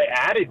just by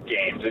added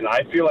games. And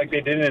I feel like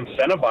they didn't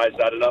incentivize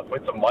that enough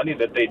with the money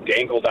that they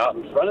dangled out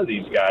in front of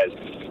these guys.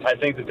 I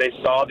think that they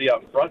saw the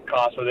upfront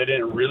cost, but they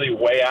didn't really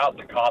weigh out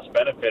the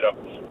cost-benefit of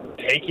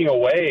taking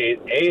away,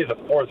 the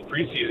fourth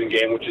preseason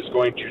game, which is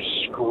going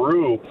to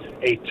screw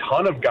a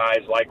ton of guys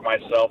like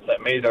myself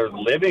that made their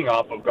living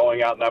off of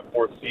going out in that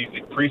fourth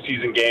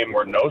preseason game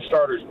where no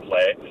starters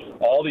play.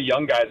 All the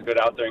young guys go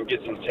out there and get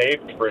some tape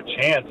for a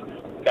chance.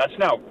 That's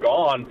now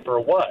gone for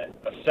what?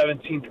 A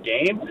 17th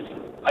game?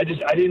 I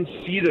didn't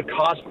see the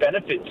cost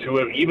benefit to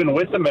it, even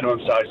with the minimum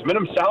salaries.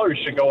 Minimum salary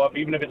should go up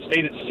even if it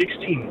stayed at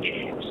 16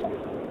 games.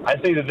 I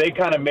think that they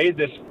kind of made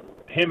this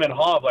him and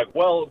Haw like,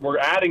 well, we're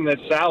adding this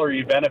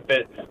salary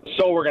benefit,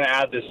 so we're going to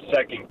add this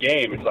second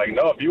game. It's like,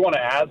 no, if you want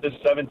to add this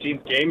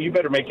 17th game, you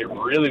better make it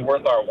really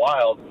worth our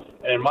while.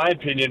 And in my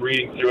opinion,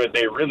 reading through it,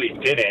 they really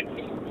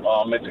didn't.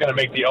 It's going to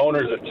make the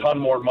owners a ton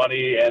more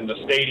money and the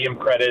stadium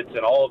credits and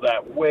all of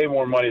that way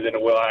more money than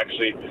it will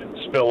actually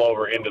spill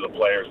over into the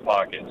players'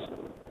 pockets.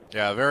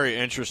 Yeah, very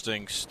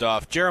interesting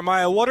stuff.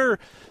 Jeremiah, what are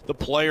the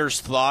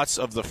players' thoughts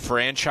of the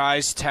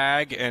franchise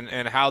tag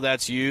and how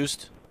that's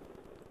used?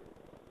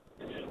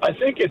 I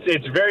think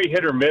it's very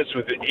hit or miss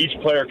with it. Each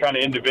player kind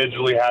of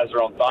individually has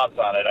their own thoughts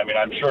on it. I mean,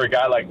 I'm sure a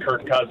guy like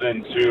Kirk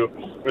Cousins, who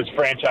was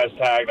franchise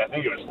tagged, I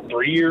think it was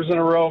 3 years in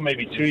a row,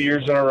 maybe 2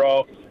 years in a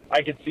row,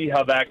 I could see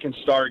how that can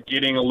start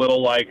getting a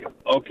little like,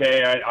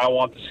 okay, I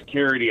want the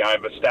security.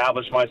 I've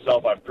established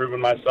myself. I've proven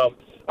myself.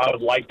 I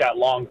would like that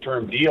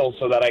long-term deal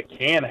so that I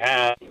can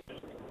have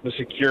the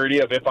security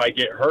of if I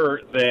get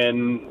hurt,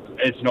 then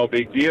it's no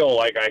big deal.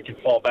 Like, I can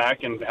fall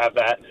back and have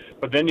that.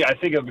 But then I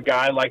think of a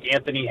guy like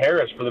Anthony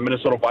Harris for the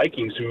Minnesota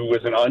Vikings, who was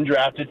an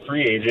undrafted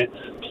free agent,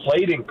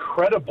 played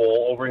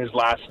incredible over his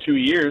last 2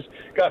 years,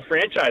 got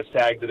franchise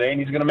tagged today, and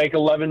he's going to make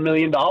 $11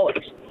 million.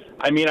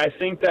 I mean, I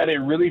think that it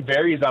really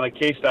varies on a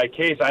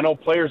case-by-case. I know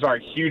players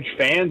aren't huge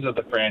fans of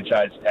the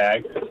franchise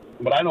tag,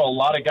 but I know a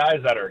lot of guys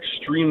that are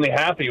extremely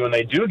happy when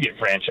they do get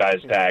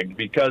franchise tagged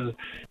because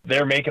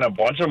they're making a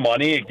bunch of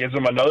money. It gives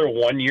them another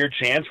 1 year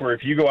chance where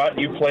if you go out and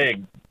you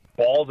play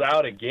balls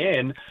out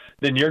again,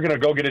 then you're going to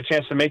go get a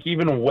chance to make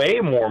even way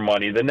more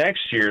money the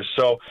next year.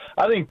 So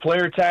I think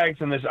player tags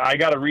and this, I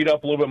got to read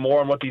up a little bit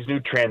more on what these new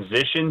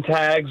transition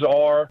tags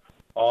are.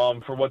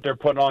 For what they're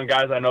putting on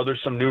guys. I know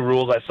there's some new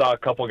rules. I saw a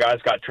couple guys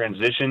got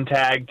transition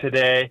tagged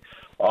today.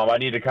 I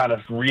need to kind of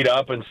read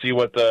up and see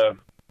what the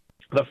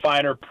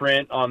finer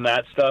print on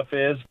that stuff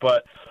is.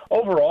 But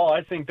overall,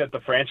 I think that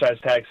the franchise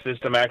tag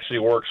system actually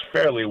works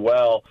fairly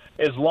well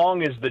as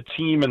long as the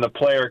team and the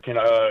player can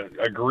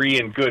agree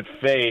in good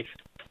faith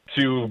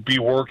to be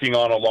working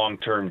on a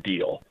long-term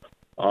deal.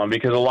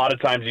 Because a lot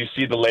of times you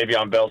see the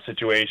Le'Veon Bell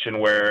situation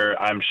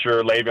where I'm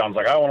sure Le'Veon's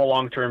like, I want a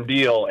long-term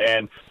deal,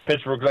 and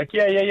Pittsburgh's like,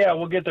 yeah,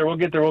 we'll get there, and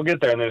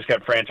then it's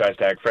got franchise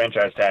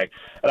tag.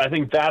 And I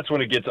think that's when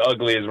it gets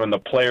ugly, is when the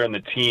player and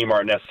the team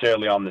aren't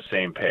necessarily on the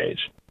same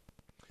page.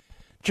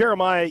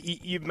 Jeremiah,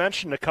 you've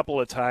mentioned a couple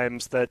of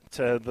times that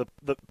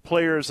the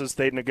players, as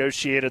they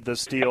negotiated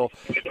this deal,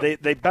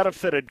 they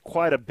benefited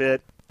quite a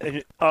bit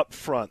up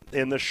front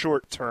in the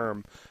short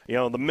term. You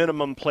know, the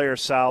minimum player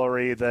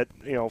salary that,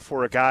 you know,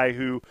 for a guy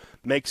who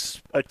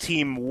makes a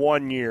team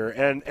 1 year,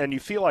 and you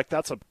feel like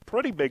that's a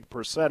pretty big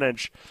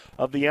percentage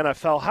of the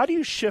NFL. How do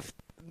you shift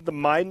the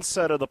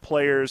mindset of the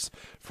players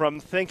from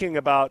thinking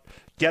about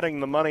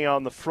getting the money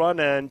on the front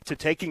end to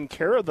taking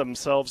care of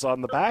themselves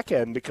on the back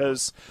end?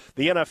 Because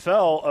the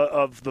NFL,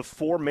 of the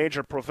four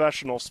major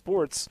professional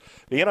sports,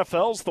 the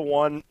NFL's the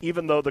one,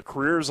 even though the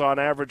careers on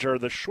average are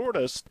the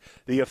shortest,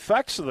 the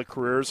effects of the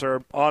careers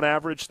are on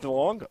average the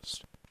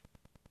longest.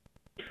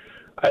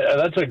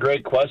 That's a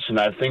great question.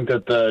 I think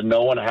that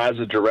no one has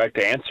a direct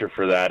answer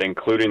for that,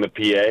 including the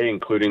PA,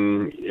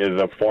 including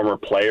the former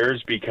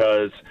players,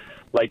 because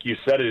like you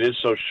said, it is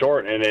so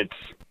short, and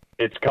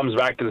it comes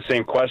back to the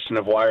same question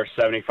of why are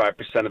 75%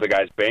 of the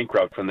guys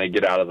bankrupt when they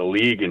get out of the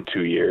league in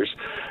 2 years.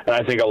 And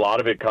I think a lot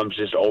of it comes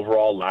just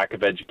overall lack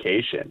of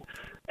education.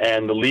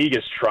 And the league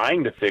is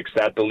trying to fix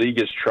that. The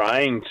league is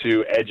trying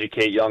to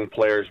educate young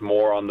players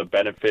more on the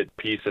benefit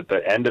piece at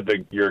the end of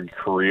your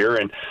career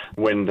and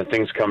when the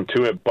things come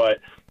to it. But,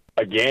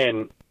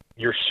 again,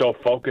 you're so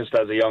focused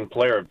as a young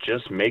player of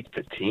just make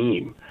the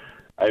team.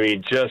 I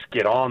mean, just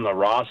get on the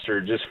roster.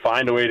 Just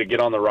find a way to get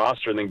on the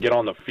roster and then get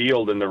on the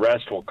field, and the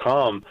rest will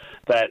come.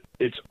 That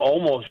it's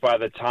almost by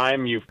the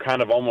time you've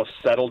kind of almost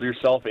settled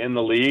yourself in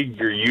the league,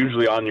 you're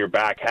usually on your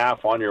back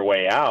half on your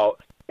way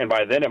out. And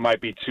by then it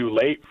might be too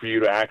late for you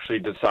to actually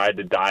decide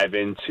to dive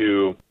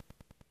into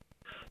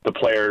the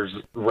players'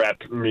 rep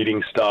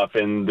meeting stuff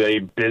and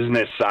the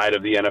business side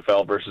of the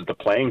NFL versus the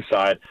playing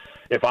side.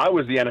 If I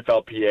was the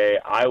NFLPA,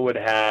 I would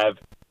have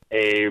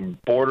a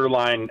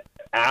borderline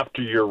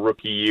after your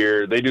rookie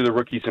year. They do the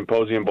rookie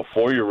symposium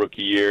before your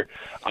rookie year.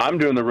 I'm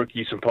doing the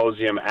rookie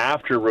symposium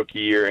after rookie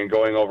year and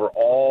going over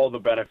all the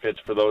benefits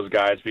for those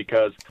guys,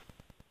 because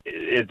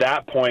at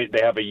that point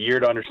they have a year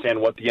to understand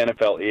what the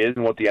NFL is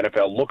and what the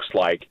NFL looks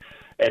like.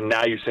 And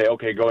now you say,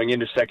 okay, going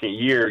into second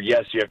year,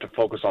 yes, you have to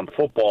focus on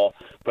football,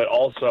 but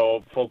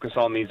also focus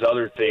on these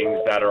other things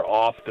that are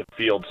off the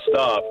field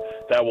stuff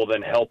that will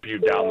then help you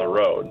down the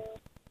road.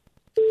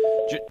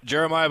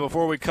 Jeremiah,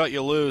 before we cut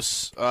you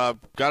loose, got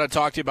to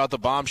talk to you about the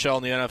bombshell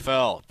in the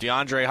NFL.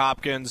 DeAndre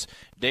Hopkins,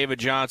 David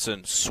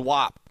Johnson,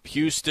 swap,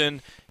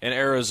 Houston and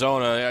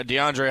Arizona.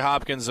 DeAndre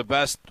Hopkins, the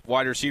best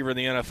wide receiver in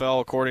the NFL,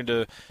 according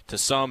to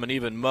some and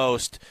even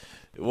most.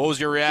 What was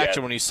your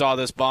reaction when you saw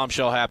this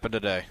bombshell happen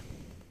today?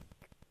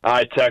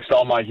 I text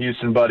all my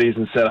Houston buddies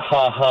and said,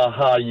 ha, ha,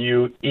 ha,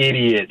 you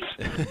idiots.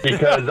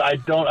 Because I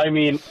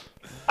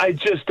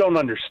just don't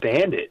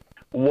understand it.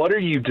 What are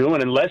you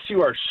doing? Unless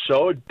you are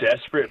so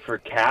desperate for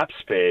cap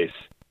space.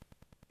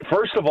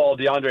 First of all,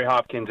 DeAndre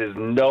Hopkins is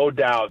no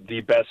doubt the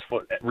best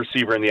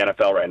receiver in the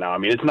NFL right now. I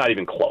mean, it's not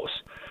even close.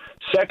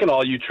 Second of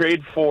all, you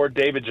trade for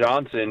David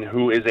Johnson,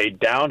 who is a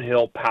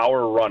downhill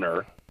power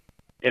runner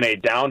in a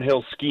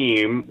downhill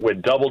scheme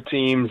with double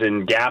teams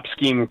and gap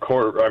scheme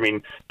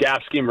running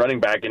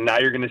back, and now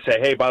you're going to say,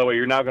 hey, by the way,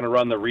 you're now going to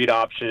run the read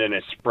option in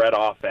a spread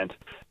offense.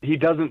 He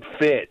doesn't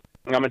fit.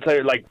 I'm going to tell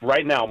you, like,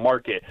 right now,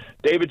 mark it.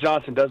 David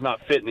Johnson does not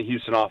fit in the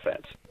Houston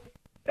offense.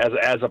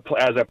 As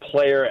a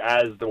player,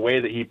 as the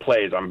way that he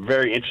plays, I'm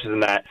very interested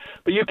in that.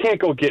 But you can't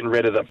go getting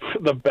rid of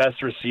the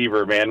best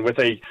receiver, man. With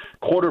a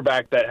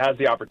quarterback that has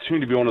the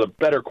opportunity to be one of the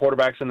better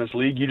quarterbacks in this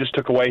league, you just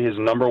took away his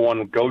number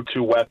one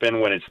go-to weapon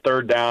when it's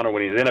third down or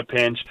when he's in a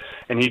pinch,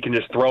 and he can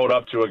just throw it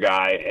up to a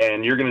guy.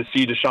 And you're going to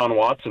see Deshaun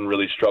Watson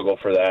really struggle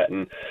for that.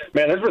 And,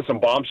 man, there's been some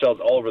bombshells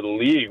all over the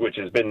league, which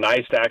has been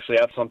nice to actually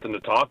have something to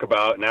talk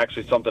about and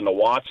actually something to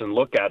watch and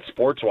look at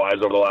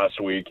sports-wise over the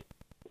last week.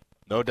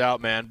 No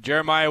doubt, man.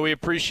 Jeremiah, we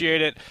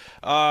appreciate it.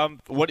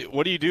 What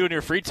do you do in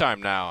your free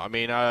time now? I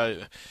mean,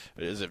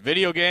 is it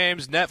video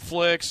games,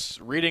 Netflix,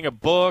 reading a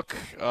book,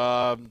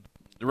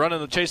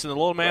 chasing the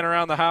little man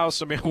around the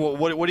house? I mean,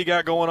 what do you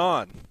got going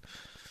on?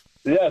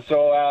 Yeah,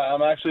 so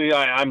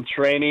I'm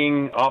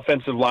training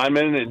offensive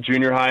linemen at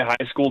junior high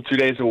school 2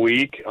 days a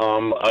week.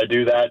 I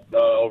do that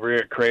over here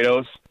at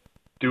Kratos,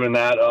 doing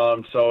that.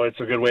 So it's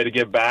a good way to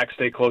give back,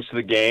 stay close to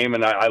the game,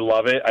 and I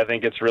love it. I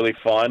think it's really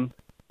fun.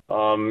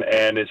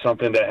 And it's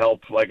something to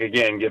help,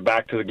 get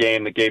back to the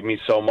game that gave me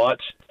so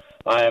much.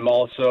 I am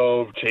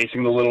also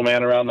chasing the little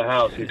man around the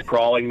house. He's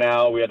crawling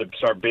now. We had to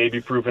start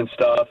baby-proofing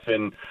stuff,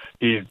 and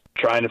he's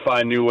trying to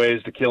find new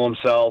ways to kill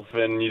himself,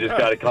 and you just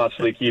got to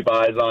constantly keep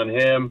eyes on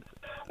him.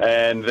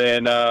 And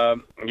then,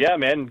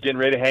 getting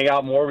ready to hang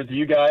out more with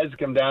you guys,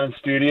 come down in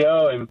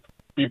studio and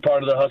be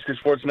part of the Husker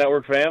Sports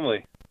Network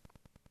family.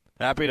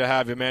 Happy to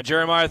have you, man.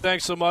 Jeremiah,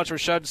 thanks so much for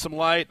shedding some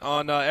light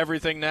on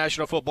everything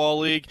National Football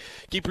League.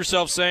 Keep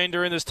yourself sane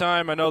during this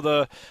time. I know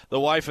the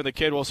wife and the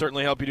kid will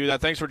certainly help you do that.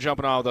 Thanks for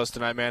jumping on with us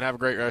tonight, man. Have a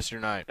great rest of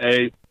your night.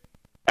 Hey,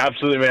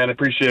 absolutely, man.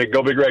 Appreciate it.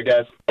 Go Big Red,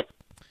 guys.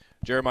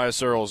 Jeremiah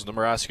Searles,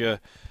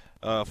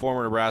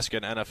 former Nebraska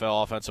and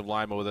NFL offensive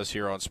lineman with us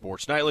here on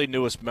Sports Nightly,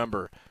 newest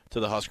member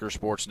to the Husker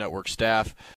Sports Network staff.